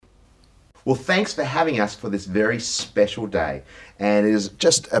Well, thanks for having us for this very special day. And it is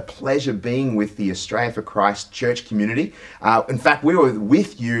just a pleasure being with the Australia for Christ church community. In fact, we were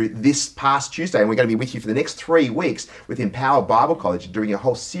with you this past Tuesday, and we're going to be with you for the next 3 weeks with Empower Bible College, doing a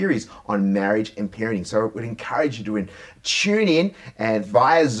whole series on marriage and parenting. So I would encourage you to tune in and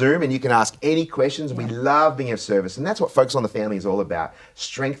via Zoom, and you can ask any questions. We love being of service, and that's what Focus on the Family is all about,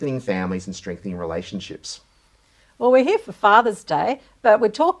 strengthening families and strengthening relationships. Well, we're here for Father's Day, but we're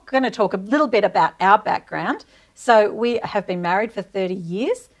going to talk a little bit about our background. So we have been married for 30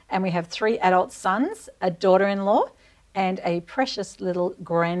 years and we have 3 adult sons, a daughter-in-law and a precious little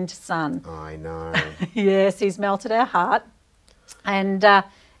grandson. I know. Yes, he's melted our heart. And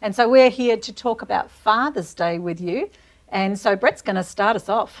so we're here to talk about Father's Day with you. And so Brett's going to start us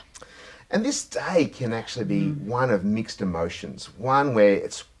off. And this day can actually be one of mixed emotions, one where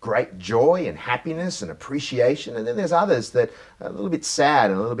it's great joy and happiness and appreciation, and then there's others that are a little bit sad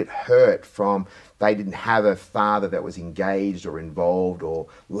and a little bit hurt from they didn't have a father that was engaged or involved or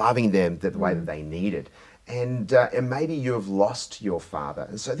loving them the way that they needed. And maybe you have lost your father.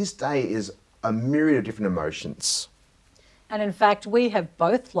 And so this day is a myriad of different emotions. And in fact, we have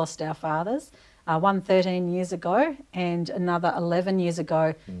both lost our fathers. One 13 years ago and another 11 years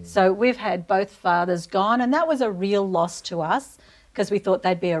ago. So we've had both fathers gone, and that was a real loss to us because we thought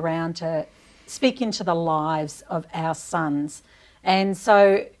they'd be around to speak into the lives of our sons. And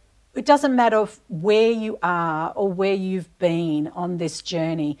so it doesn't matter where you are or where you've been on this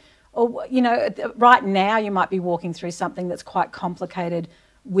journey. Or, you know, right now you might be walking through something that's quite complicated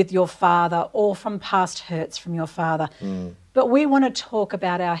with your father or from past hurts from your father. But we want to talk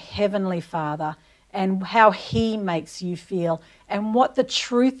about our Heavenly Father and how He makes you feel and what the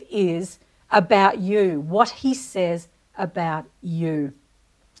truth is about you, what He says about you.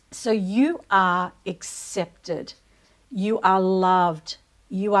 So you are accepted, you are loved,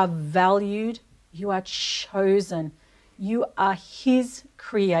 you are valued, you are chosen, you are His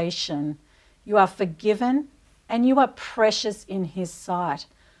creation, you are forgiven, and you are precious in His sight.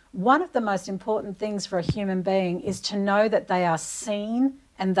 One of the most important things for a human being is to know that they are seen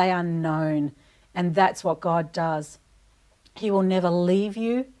and they are known. And that's what God does. He will never leave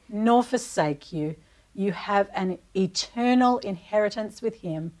you nor forsake you. You have an eternal inheritance with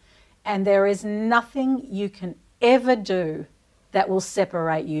Him, and there is nothing you can ever do that will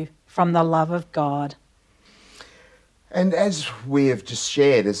separate you from the love of God. And as we have just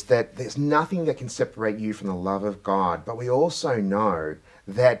shared, is that there's nothing that can separate you from the love of God. But we also know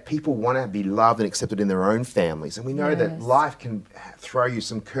that people want to be loved and accepted in their own families. And we know that life can throw you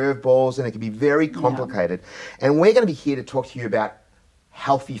some curveballs and it can be very complicated. And we're going to be here to talk to you about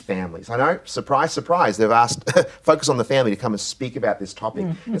healthy families. I know, surprise, surprise, they've asked Focus on the Family to come and speak about this topic.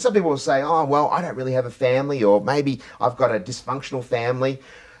 And some people will say, oh, well, I don't really have a family, or maybe I've got a dysfunctional family.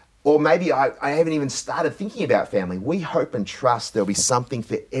 Or maybe I haven't even started thinking about family. We hope and trust there'll be something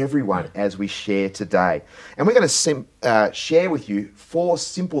for everyone as we share today. And we're going to share with you 4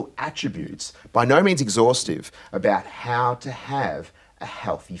 simple attributes, by no means exhaustive, about how to have a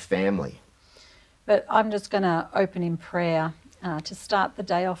healthy family. But I'm just going to open in prayer to start the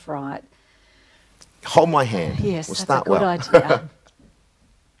day off right. Hold my hand. Yes, we'll that's start a good well. idea.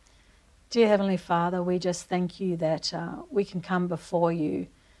 Dear Heavenly Father, we just thank you that we can come before you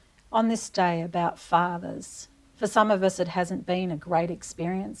on this day about fathers. For some of us, it hasn't been a great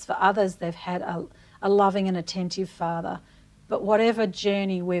experience. For others, they've had a loving and attentive father. But whatever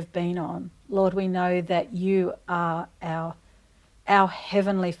journey we've been on, Lord, we know that you are our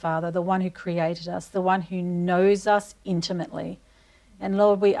Heavenly Father, the one who created us, the one who knows us intimately. And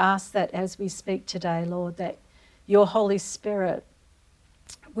Lord, we ask that as we speak today, Lord, that your Holy Spirit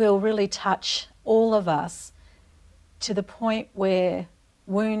will really touch all of us to the point where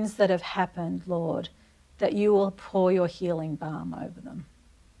wounds that have happened, Lord, that you will pour your healing balm over them.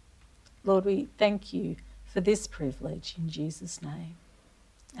 Lord, we thank you for this privilege in Jesus' name.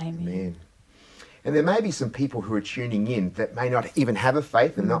 Amen. Amen. And there may be some people who are tuning in that may not even have a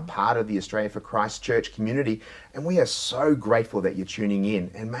faith and not part of the Australia for Christ church community. And we are so grateful that you're tuning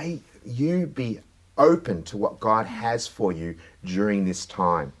in. And may you be open to what God has for you during this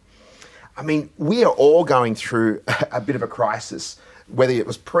time. I mean, we are all going through a bit of a crisis. Whether it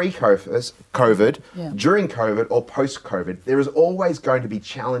was pre-COVID, during COVID, or post-COVID, there is always going to be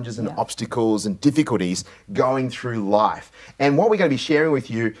challenges and obstacles and difficulties going through life. And what we're going to be sharing with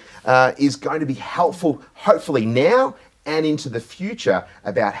you is going to be helpful, hopefully now and into the future,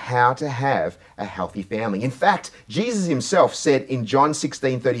 about how to have a healthy family. In fact, Jesus himself said in John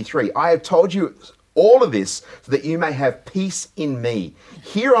 16:33, I have told you all of this so that you may have peace in me.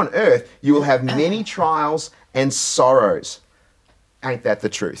 Here on earth, you will have many trials and sorrows. Ain't that the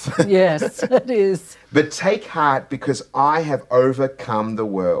truth? Yes, it is. But take heart, because I have overcome the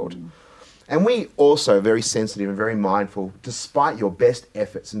world. And we also are very sensitive and very mindful, despite your best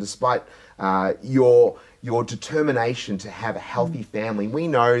efforts and despite your determination to have a healthy family. We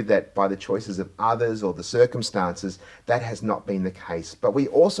know that by the choices of others or the circumstances, that has not been the case. But we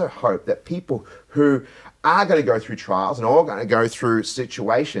also hope that people who are going to go through trials and are going to go through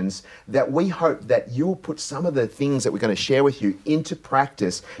situations, that we hope that you'll put some of the things that we're going to share with you into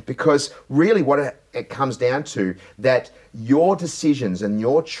practice, because really what it comes down to, that your decisions and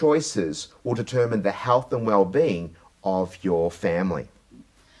your choices will determine the health and well-being of your family.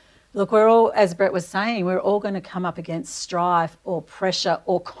 Look, we're all, as Brett was saying, we're all going to come up against strife or pressure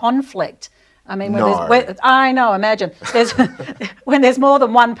or conflict. I mean, I know, imagine. When there's more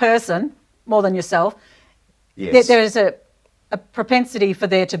than one person, more than yourself, yes, there is a propensity for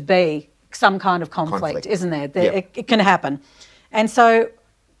there to be some kind of conflict. Isn't there? Yep. It can happen. And so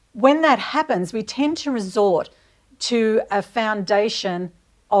when that happens, we tend to resort to a foundation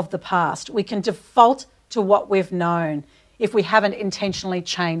of the past. We can default to what we've known if we haven't intentionally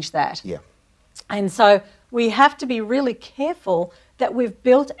changed that. Yeah. And so we have to be really careful that we've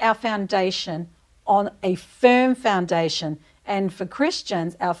built our foundation on a firm foundation. And for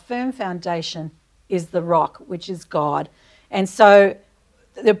Christians, our firm foundation is the rock, which is God. And so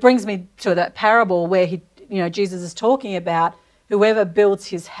it brings me to that parable where Jesus is talking about whoever builds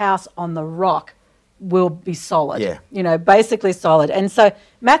his house on the rock will be solid. Yeah. Basically solid. And so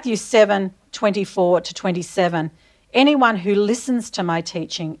Matthew 7:24-27, anyone who listens to my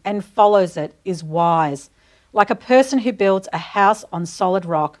teaching and follows it is wise, like a person who builds a house on solid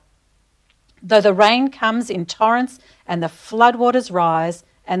rock. Though the rain comes in torrents and the floodwaters rise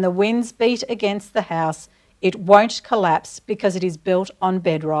and the winds beat against the house, it won't collapse because it is built on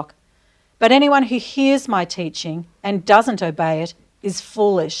bedrock. But anyone who hears my teaching and doesn't obey it is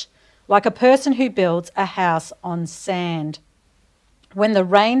foolish, like a person who builds a house on sand. When the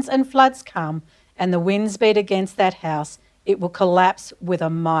rains and floods come and the winds beat against that house, it will collapse with a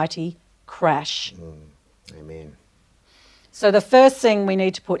mighty crash. Amen. So the first thing we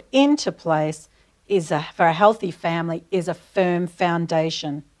need to put into place for a healthy family is a firm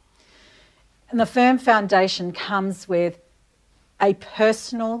foundation. And the firm foundation comes with a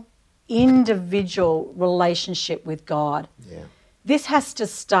personal, individual relationship with God. Yeah. This has to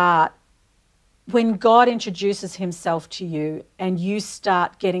start when God introduces himself to you and you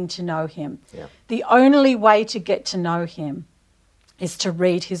start getting to know him. Yeah. The only way to get to know him is to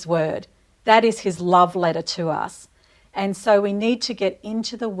read his word. That is his love letter to us. And so we need to get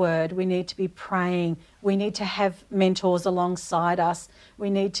into the word. We need to be praying. We need to have mentors alongside us. We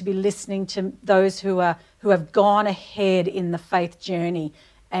need to be listening to those who have gone ahead in the faith journey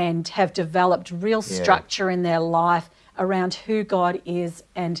and have developed real structure in their life around who God is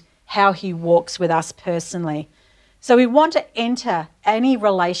and how he walks with us personally. So we want to enter any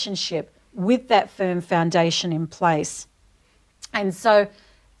relationship with that firm foundation in place. And so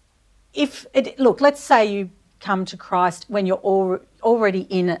let's say you come to Christ when you're already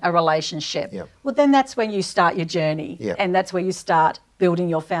in a relationship. Yep. Well, then that's when you start your journey. Yep. And that's where you start building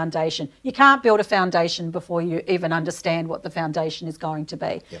your foundation. You can't build a foundation before you even understand what the foundation is going to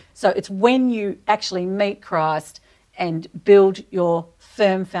be. Yep. So it's when you actually meet Christ and build your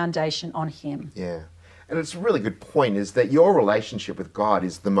firm foundation on him. Yeah. And it's a really good point, is that your relationship with God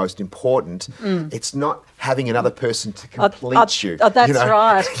is the most important. It's not having another person to complete you. Oh, that's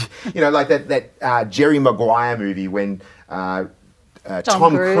right. Like that Jerry Maguire movie when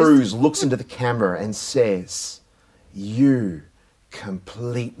Tom Cruise looks into the camera and says, "You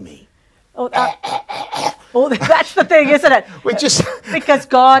complete me." Well, that's the thing, isn't it? Because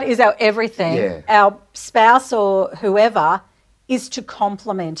God is our everything. Yeah. Our spouse or whoever is to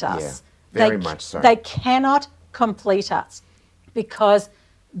complement us. Yeah. Very much so. They cannot complete us because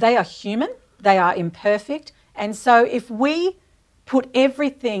they are human, they are imperfect. And so if we put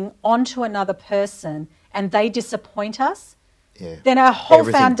everything onto another person and they disappoint us, then our whole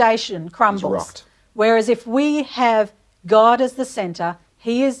foundation crumbles. Whereas if we have God as the centre,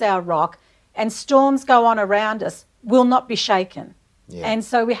 he is our rock, and storms go on around us, we'll not be shaken. Yeah. And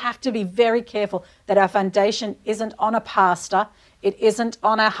so we have to be very careful that our foundation isn't on a pastor, it isn't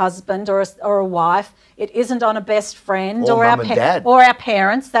on a husband or a wife, it isn't on a best friend or our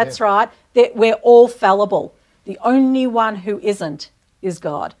parents. That's right. We're all fallible. The only one who isn't is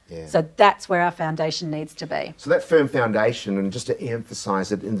God. Yeah. So that's where our foundation needs to be. So that firm foundation, and just to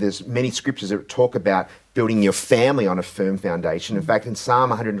emphasize it, and there's many scriptures that talk about building your family on a firm foundation. In fact, in Psalm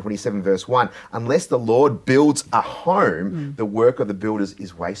 127 verse 1, unless the Lord builds a home, the work of the builders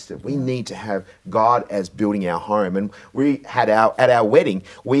is wasted. We need to have God as building our home. And we had at our wedding,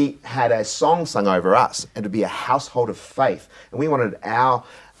 we had a song sung over us, and to be a household of faith. And we wanted our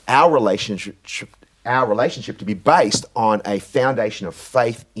relationship to be based on a foundation of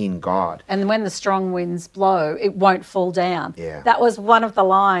faith in God. And when the strong winds blow, it won't fall down. Yeah. That was one of the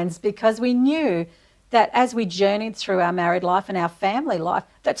lines, because we knew that as we journeyed through our married life and our family life,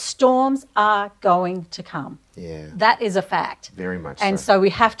 that storms are going to come. Yeah. That is a fact. Very much and so. so we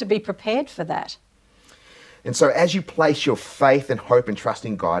have to be prepared for that. And so as you place your faith and hope and trust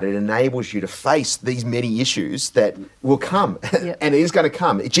in God, it enables you to face these many issues that will come. Yep. And it is going to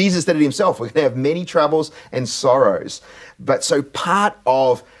come. Jesus said it himself. We're going to have many troubles and sorrows. But so part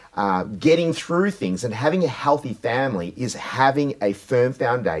of getting through things and having a healthy family is having a firm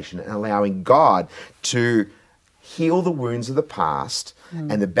foundation and allowing God to heal the wounds of the past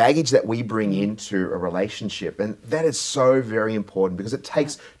and the baggage that we bring into a relationship. And that is so very important, because it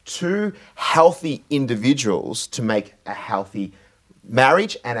takes two healthy individuals to make a healthy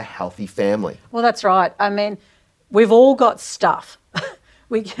marriage and a healthy family. Well, that's right. I mean, we've all got stuff.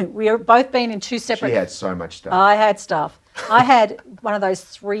 we are both been in two separate... She had so much stuff. I had stuff. I had one of those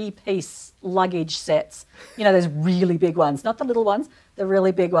 3-piece luggage sets, you know, those really big ones, not the little ones, the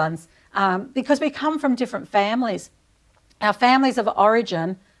really big ones, because we come from different families. Our families of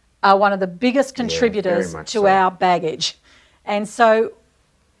origin are one of the biggest contributors to so. our baggage. And so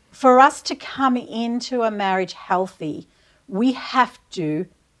for us to come into a marriage healthy, we have to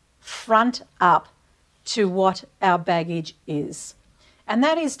front up to what our baggage is. And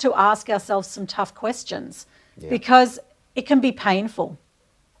that is to ask ourselves some tough questions, because it can be painful.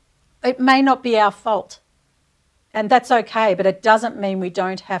 It may not be our fault, and that's okay, but it doesn't mean we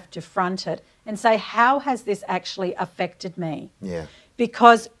don't have to front it and say, how has this actually affected me? Yeah.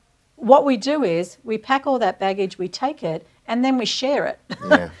 Because what we do is we pack all that baggage, we take it, and then we share it.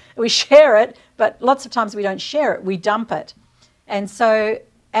 Yeah. We share it, but lots of times we don't share it, we dump it. And so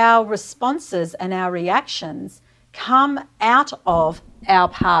our responses and our reactions come out of our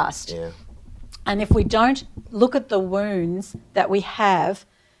past. Yeah. And if we don't look at the wounds that we have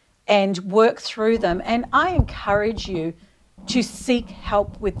and work through them, and I encourage you to seek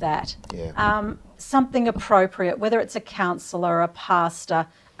help with that. Yeah. Something appropriate, whether it's a counsellor, a pastor,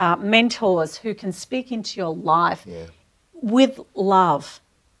 mentors who can speak into your life with love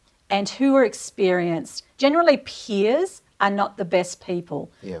and who are experienced. Generally, peers are not the best people.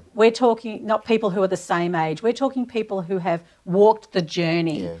 Yeah. We're talking not people who are the same age. We're talking people who have walked the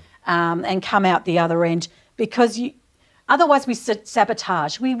journey and come out the other end, because otherwise we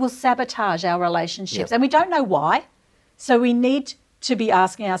sabotage. We will sabotage our relationships and we don't know why. So we need to be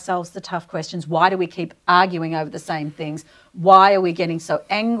asking ourselves the tough questions. Why do we keep arguing over the same things? Why are we getting so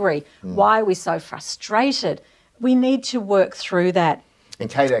angry? Why are we so frustrated? We need to work through that.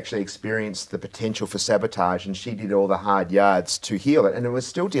 And Kate actually experienced the potential for sabotage, and she did all the hard yards to heal it, and it was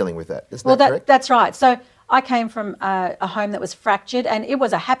still dealing with that. Isn't that correct? That's right. So I came from a home that was fractured, and it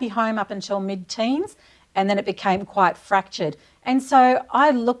was a happy home up until mid-teens, and then it became quite fractured. And so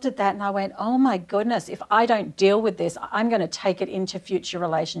I looked at that and I went, oh my goodness, if I don't deal with this, I'm going to take it into future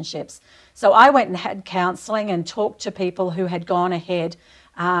relationships. So I went and had counselling and talked to people who had gone ahead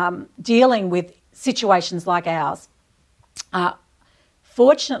dealing with situations like ours.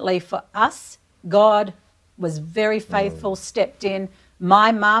 Fortunately for us, God was very faithful, stepped in.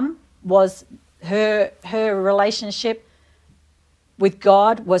 My mum was, her relationship with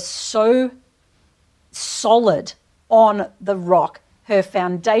God was so solid on the rock. Her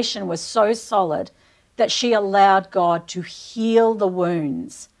foundation was so solid that she allowed God to heal the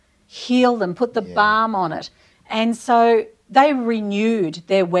wounds, heal them, put the balm on it. And so they renewed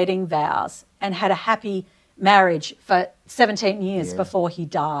their wedding vows and had a happy marriage for 17 years before he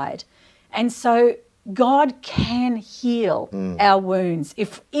died. And so God can heal our wounds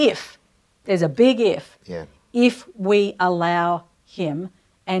if there's a big if we allow him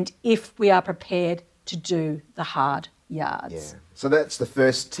and if we are prepared to do the hard yards. Yeah. So that's the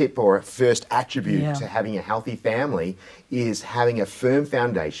first tip or first attribute to having a healthy family, is having a firm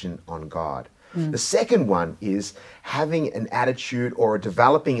foundation on God. The second one is having an attitude or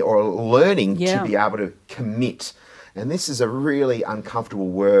developing or learning to be able to commit. And this is a really uncomfortable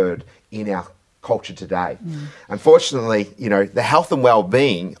word in our culture today. Unfortunately, the health and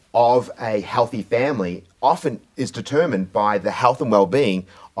well-being of a healthy family often is determined by the health and well-being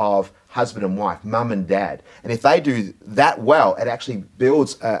of husband and wife, mum and dad. And if they do that well, it actually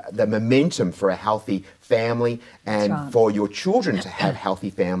builds the momentum for a healthy family and right. for your children to have healthy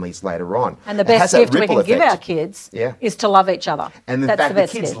families later on. And the best gift we can give our kids Yeah. is to love each other. And in That's fact, the the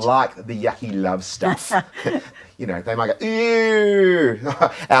best kids gift. like the yucky love stuff. You know, they might go, ew.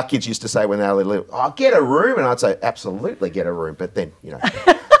 Our kids used to say when they were little, oh, get a room. And I'd say, absolutely get a room. But then, you know,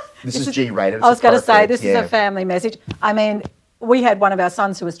 this is G-rated. I was going to say, this is a family message. I mean, we had one of our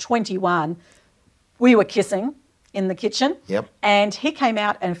sons who was 21. We were kissing in the kitchen. Yep. And he came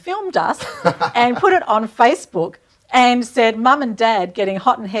out and filmed us and put it on Facebook and said, Mum and Dad getting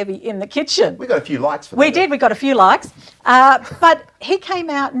hot and heavy in the kitchen. We got a few likes for that. We did. We got a few likes. But he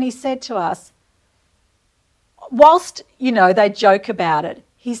came out and he said to us, whilst, you know, they joke about it,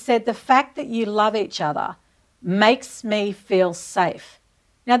 he said, the fact that you love each other makes me feel safe.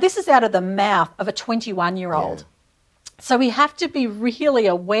 Now, this is out of the mouth of a 21-year-old. Yeah. So we have to be really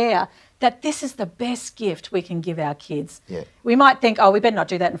aware that this is the best gift we can give our kids. Yeah. We might think, oh, we better not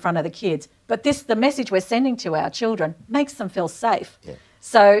do that in front of the kids. But the message we're sending to our children makes them feel safe. Yeah.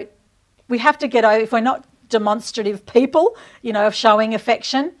 So we have to get over, if we're not demonstrative people, you know, of showing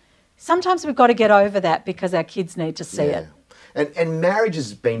affection, sometimes we've got to get over that because our kids need to see it. And marriage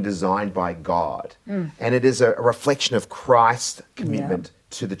has been designed by God, and it is a reflection of Christ's commitment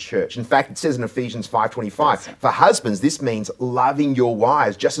to the church. In fact, it says in Ephesians 5:25, for husbands, this means loving your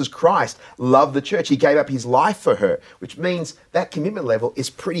wives, just as Christ loved the church. He gave up his life for her, which means that commitment level is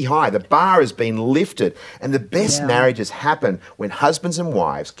pretty high. The bar has been lifted, and the best marriages happen when husbands and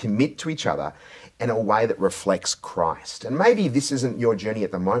wives commit to each other in a way that reflects Christ. And maybe this isn't your journey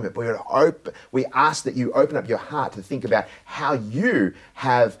at the moment, but we ask that you open up your heart to think about how you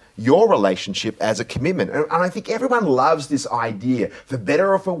have your relationship as a commitment. And I think everyone loves this idea, for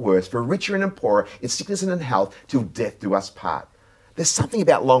better or for worse, for richer and poorer, in sickness and in health, till death do us part. There's something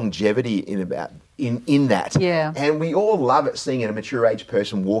about longevity in that. Yeah. And we all love it, seeing a mature age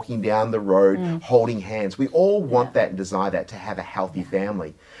person walking down the road, holding hands. We all want that and desire that, to have a healthy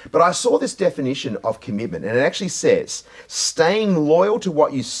family. But I saw this definition of commitment, and it actually says, staying loyal to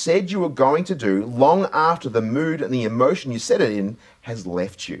what you said you were going to do long after the mood and the emotion you said it in has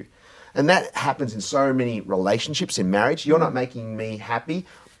left you. And that happens in so many relationships, in marriage. You're not making me happy,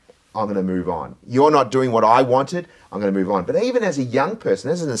 I'm going to move on. You're not doing what I wanted, I'm going to move on. But even as a young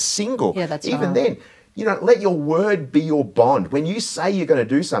person, as a single, even then, you know, let your word be your bond. When you say you're going to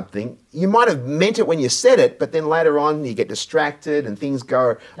do something, you might have meant it when you said it, but then later on you get distracted and things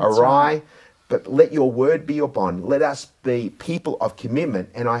go awry. Right. But let your word be your bond. Let us be people of commitment.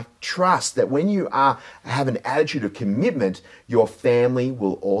 And I trust that when you have an attitude of commitment, your family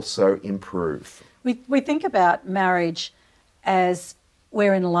will also improve. We think about marriage as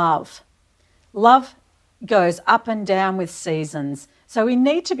we're in love. Love goes up and down with seasons. So we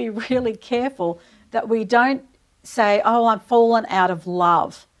need to be really careful that we don't say, oh, I'm fallen out of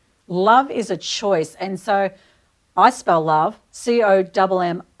love. Love is a choice. And so I spell love,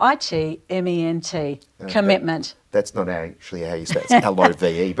 COMMITMENT, commitment. That's not actually how you spell it. It's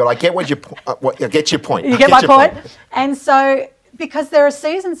LOVE. But I get I get your point. You get my point? And so, because there are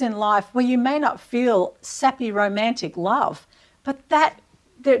seasons in life where you may not feel sappy romantic love, but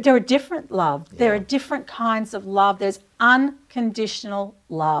there are different love. Yeah. There are different kinds of love. There's unconditional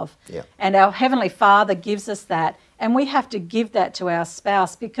love. Yeah. And our Heavenly Father gives us that. And we have to give that to our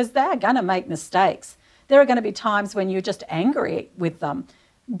spouse, because they're going to make mistakes. There are going to be times when you're just angry with them.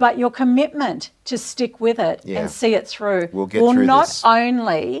 But your commitment to stick with it and see it through will not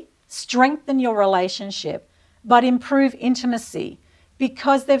only strengthen your relationship, but improve intimacy,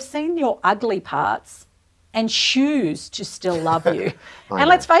 because they've seen your ugly parts and choose to still love you. And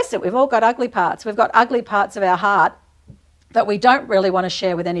let's face it, we've all got ugly parts. We've got ugly parts of our heart that we don't really want to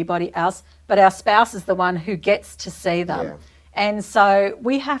share with anybody else, but our spouse is the one who gets to see them. Yeah. And so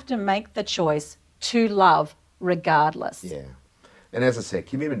we have to make the choice to love regardless. Yeah. And as I said,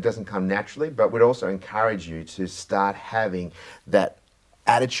 commitment doesn't come naturally, but we'd also encourage you to start having that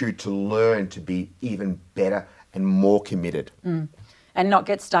attitude to learn to be even better and more committed. And not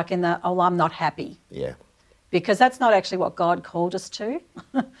get stuck in the, oh, I'm not happy. Yeah. Because that's not actually what God called us to.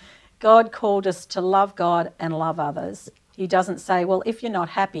 God called us to love God and love others. He doesn't say, well, if you're not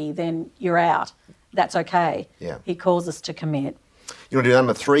happy, then you're out. That's okay. Yeah. He calls us to commit. You want to do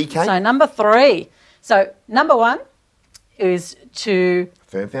number 3, Kate? So number 3. So number 1 is to...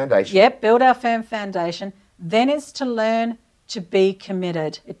 Firm foundation. Yep, build our firm foundation. Then is to learn to be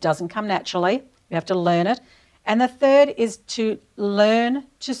committed. It doesn't come naturally. We have to learn it. And the third is to learn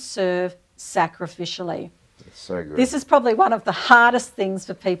to serve sacrificially. That's so good. This is probably one of the hardest things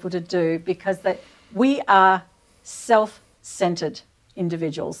for people to do, because we are self-centered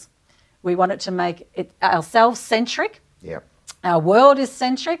individuals. We want it to make it ourselves centric. Yeah. Our world is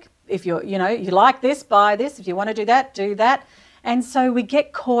centric. If you like this, buy this. If you want to do that, do that. And so we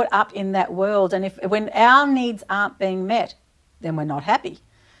get caught up in that world. And when our needs aren't being met, then we're not happy.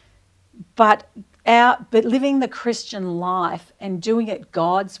 But living the Christian life and doing it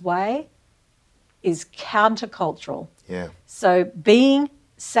God's way is countercultural. Yeah. So being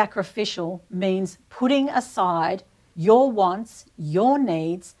sacrificial means putting aside your wants, your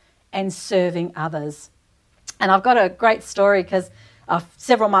needs, and serving others. And I've got a great story because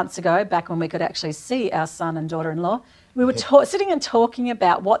several months ago, back when we could actually see our son and daughter-in-law, we were sitting and talking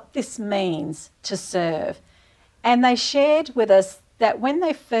about what this means to serve. And they shared with us that when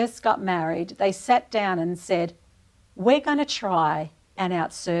they first got married, they sat down and said, we're going to try and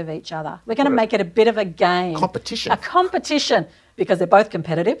outserve each other. We're going to make it a bit of a game. Competition. A competition, because they're both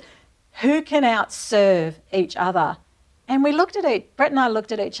competitive. Who can outserve each other? And Brett and I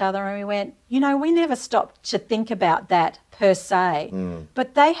looked at each other and we went, we never stopped to think about that per se.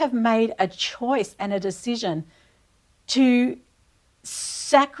 But they have made a choice and a decision to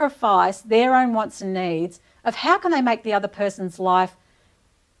sacrifice their own wants and needs of how can they make the other person's life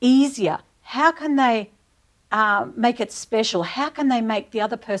easier? How can they make it special? How can they make the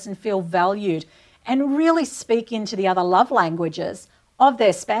other person feel valued and really speak into the other love languages of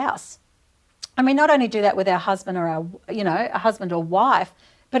their spouse? And we not only do that with our husband or a husband or wife,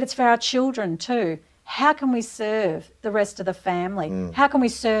 but it's for our children too. How can we serve the rest of the family? How can we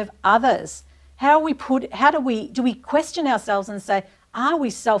serve others? Do we question ourselves and say, are we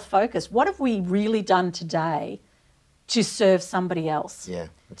self-focused? What have we really done today to serve somebody else? Yeah.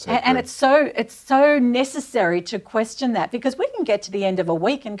 And it's so necessary to question that, because we can get to the end of a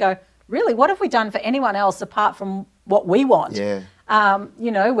week and go, really, what have we done for anyone else apart from what we want? Yeah.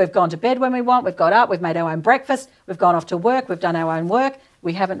 We've gone to bed when we want, we've got up, we've made our own breakfast, we've gone off to work, we've done our own work,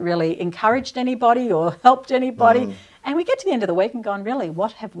 we haven't really encouraged anybody or helped anybody. And we get to the end of the week and gone, really,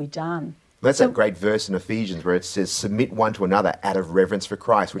 what have we done? That's a great verse in Ephesians where it says, submit one to another out of reverence for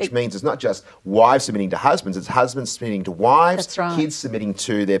Christ, which means it's not just wives submitting to husbands, it's husbands submitting to wives, That's right. Kids submitting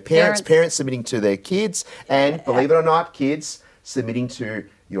to their parents submitting to their kids, and believe it or not, kids submitting to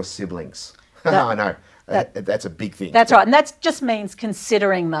your siblings. I know. That's a big thing. That's right. And that just means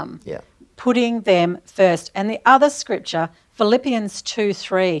considering them. Yeah. Putting them first. And the other scripture, Philippians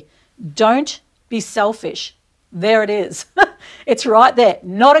 2:3, don't be selfish. There it is. It's right there.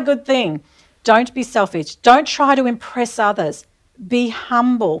 Not a good thing. Don't be selfish. Don't try to impress others. Be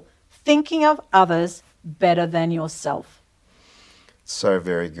humble, thinking of others better than yourself. So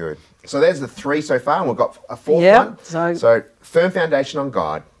very good. So there's the three so far, and we've got a fourth one. So firm foundation on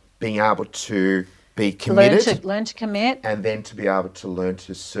God, being able to be committed. Learn to commit. And then to be able to learn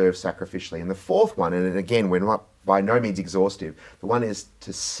to serve sacrificially. And the fourth one, and again, we're not by no means exhaustive, the one is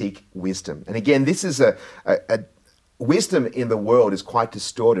to seek wisdom. And again, this is a wisdom in the world is quite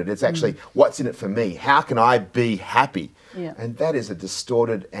distorted. It's actually, what's in it for me? How can I be happy? Yeah. And that is a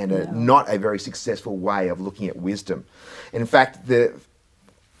distorted and not a very successful way of looking at wisdom. In fact,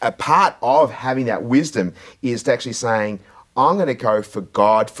 a part of having that wisdom is to actually saying, I'm going to go for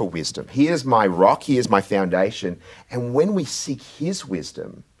God for wisdom. Here's my rock, here's my foundation. And when we seek his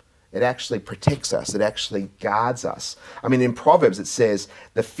wisdom, it actually protects us. It actually guards us. I mean, in Proverbs it says,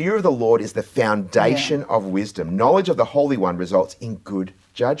 the fear of the Lord is the foundation of wisdom. Knowledge of the Holy One results in good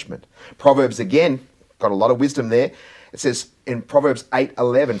judgment. Proverbs, again, got a lot of wisdom there. It says in Proverbs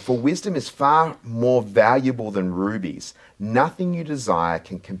 8:11, for wisdom is far more valuable than rubies. Nothing you desire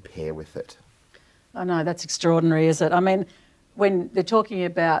can compare with it. I know, that's extraordinary, is it? I mean, when they're talking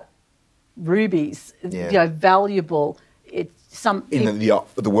about rubies, valuable, it's in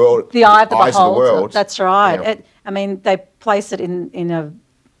the world, the eye of the eyes beholder. Of the world. That's right. Yeah. They place it in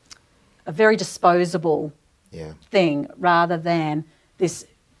a very disposable thing rather than this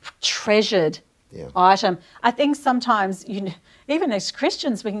treasured item. I think sometimes, even as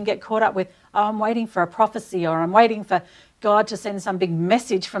Christians, we can get caught up with, I'm waiting for a prophecy, or I'm waiting for God to send some big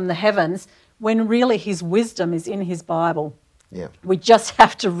message from the heavens, when really his wisdom is in his Bible. Yeah. We just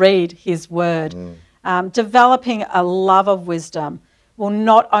have to read his word. Developing a love of wisdom will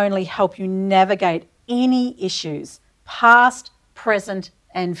not only help you navigate any issues, past, present,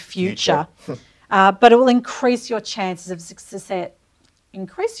 and future, but it will increase your chances of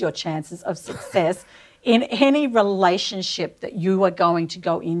success. In any relationship that you are going to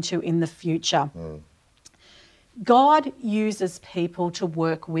go into in the future. God uses people to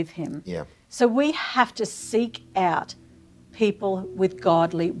work with him. Yeah. So we have to seek out people with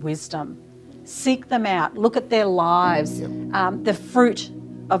godly wisdom. Seek them out. Look at their lives, the fruit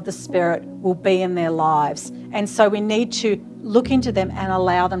of the Spirit will be in their lives. And so we need to look into them and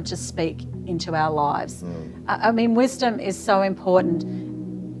allow them to speak into our lives. I mean, wisdom is so important.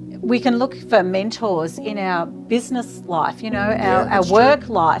 We can look for mentors in our business life, our work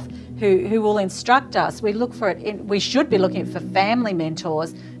life, who will instruct us. We look for it. We should be looking for family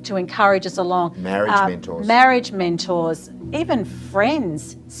mentors to encourage us along. Marriage mentors, even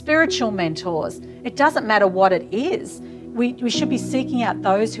friends, spiritual mentors. It doesn't matter what it is. We should be seeking out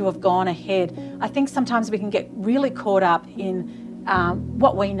those who have gone ahead. I think sometimes we can get really caught up in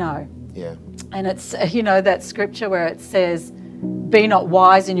what we know. Yeah. And it's, that scripture where it says, be not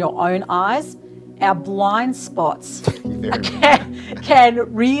wise in your own eyes. Our blind spots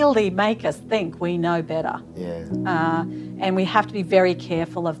can really make us think we know better. Yeah. And we have to be very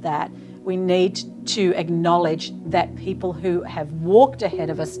careful of that. We need to acknowledge that people who have walked ahead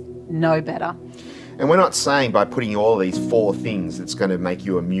of us know better. And we're not saying by putting all these 4 things it's going to make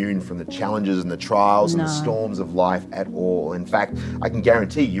you immune from the challenges and the trials and the storms of life at all. In fact, I can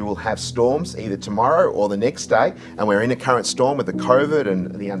guarantee you will have storms either tomorrow or the next day. And we're in a current storm with the COVID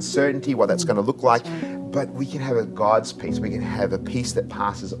and the uncertainty, what that's going to look like. But we can have a God's peace. We can have a peace that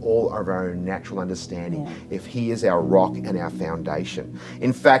passes all of our own natural understanding if He is our rock and our foundation.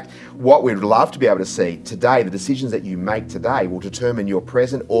 In fact, what we'd love to be able to see today, the decisions that you make today will determine your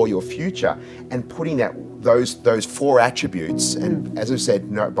present or your future. And putting those 4 attributes, and as I've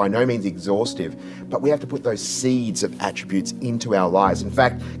said, by no means exhaustive, but we have to put those seeds of attributes into our lives. In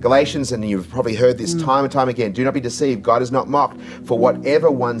fact, Galatians, and you've probably heard this time and time again, do not be deceived, God is not mocked, for whatever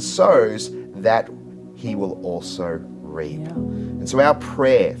one sows, that He will also reap. Yeah. And so our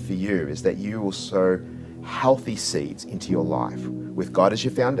prayer for you is that you will sow healthy seeds into your life with God as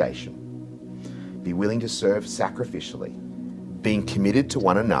your foundation. Be willing to serve sacrificially, being committed to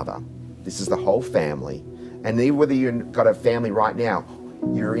one another. This is the whole family. And even whether you've got a family right now,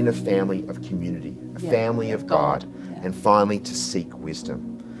 you're in a family of community, a family of God. And finally, to seek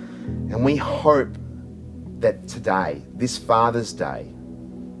wisdom. And we hope that today, this Father's Day,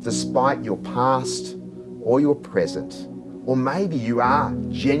 despite your past or your present, or maybe you are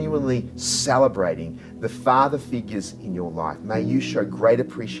genuinely celebrating the father figures in your life, may you show great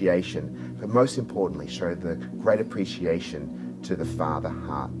appreciation, but most importantly, show the great appreciation to the Father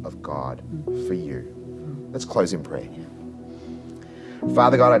heart of God for you. Let's close in prayer.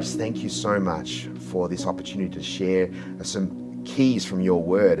 Father God, I just thank you so much for this opportunity to share some keys from your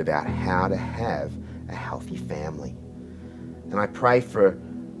word about how to have a healthy family. And I pray for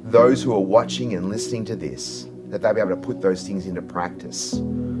those who are watching and listening to this, that they'll be able to put those things into practice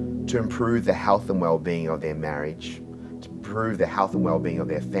to improve the health and well-being of their marriage, to improve the health and well-being of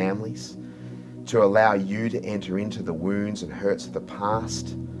their families, to allow you to enter into the wounds and hurts of the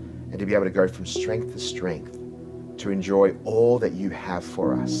past, and to be able to go from strength to strength, to enjoy all that you have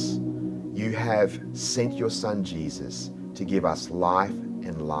for us. You have sent your Son Jesus to give us life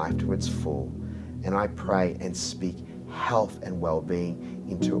and life to its full. And I pray and speak health and well-being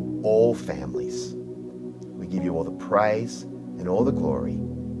into all families. We give you all the praise and all the glory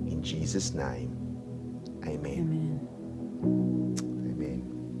in Jesus' name. Amen. Amen.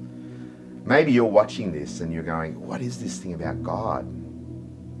 Maybe you're watching this and you're going, what is this thing about God?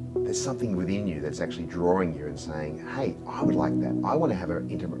 There's something within you that's actually drawing you and saying, hey, I would like that. I want to have an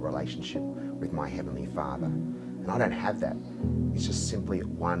intimate relationship with my Heavenly Father. And I don't have that. It's just simply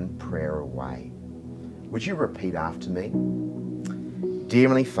one prayer away. Would you repeat after me? Dear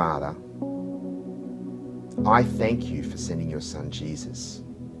Heavenly Father, I thank you for sending your Son Jesus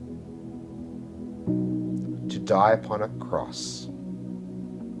to die upon a cross,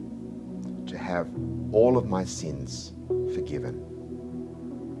 to have all of my sins forgiven.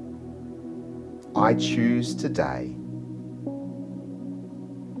 I choose today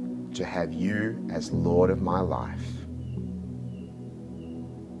to have you as Lord of my life.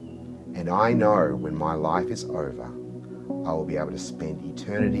 And I know when my life is over, I will be able to spend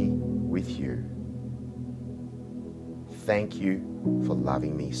eternity with you. Thank you for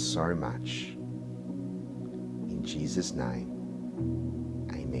loving me so much. In Jesus' name,